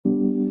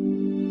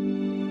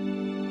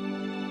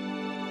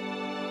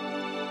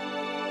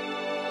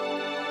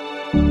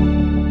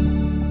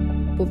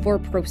Before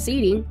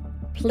proceeding,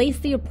 place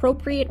the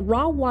appropriate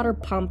raw water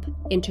pump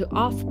into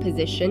off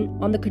position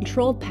on the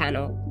control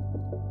panel.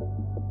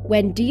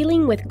 When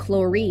dealing with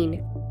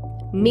chlorine,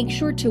 make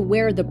sure to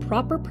wear the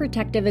proper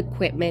protective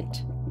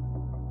equipment.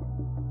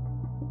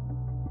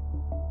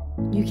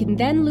 You can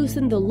then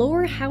loosen the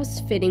lower house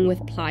fitting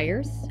with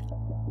pliers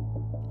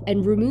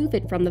and remove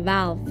it from the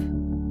valve.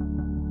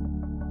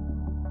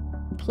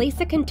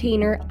 Place a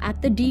container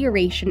at the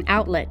deaeration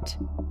outlet.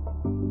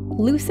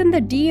 Loosen the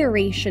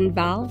deaeration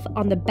valve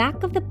on the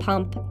back of the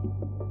pump.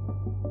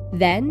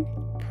 Then,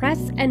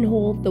 press and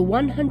hold the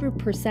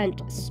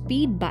 100%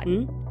 speed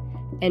button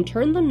and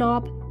turn the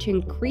knob to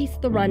increase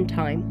the run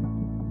time.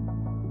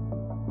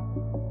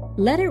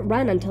 Let it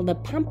run until the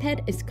pump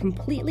head is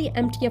completely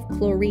empty of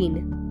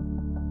chlorine.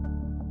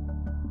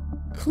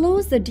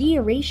 Close the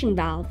deaeration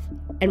valve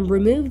and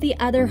remove the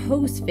other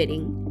hose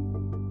fitting.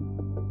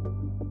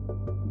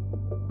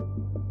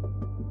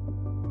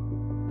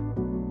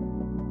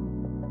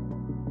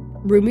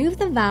 Remove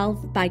the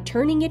valve by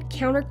turning it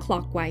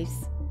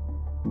counterclockwise.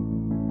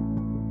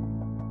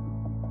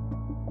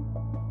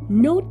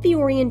 Note the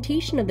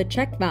orientation of the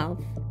check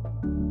valve.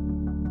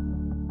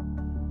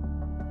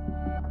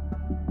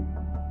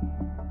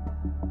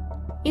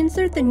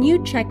 Insert the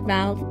new check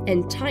valve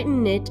and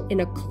tighten it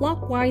in a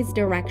clockwise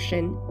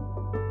direction.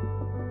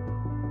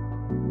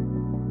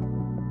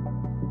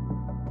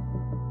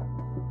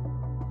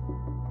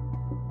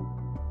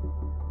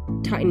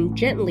 Tighten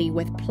gently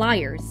with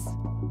pliers.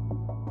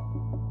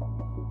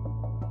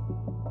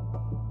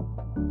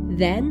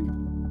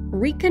 Then,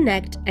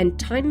 reconnect and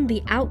tighten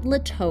the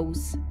outlet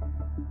hose.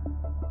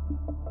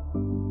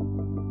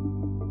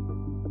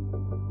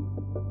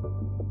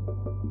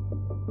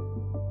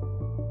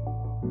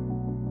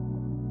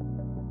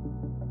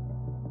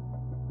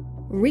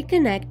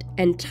 Reconnect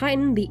and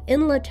tighten the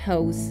inlet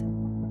hose.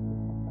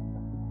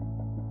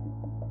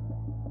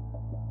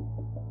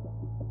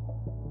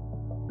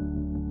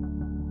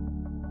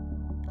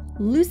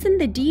 Loosen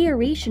the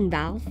deaeration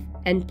valve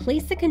and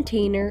place the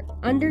container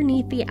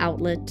underneath the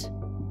outlet.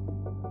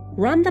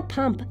 Run the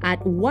pump at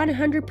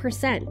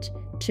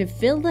 100% to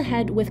fill the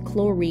head with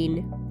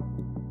chlorine.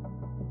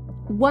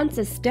 Once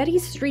a steady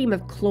stream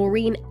of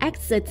chlorine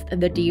exits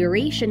the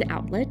deaeration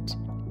outlet,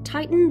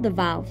 tighten the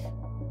valve.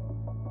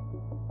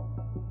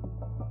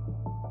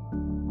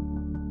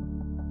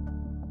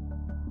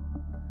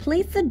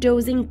 Place the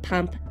dosing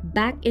pump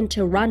back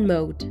into run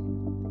mode.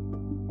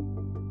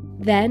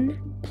 Then,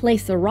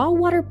 place the raw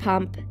water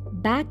pump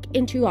back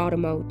into auto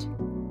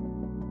mode.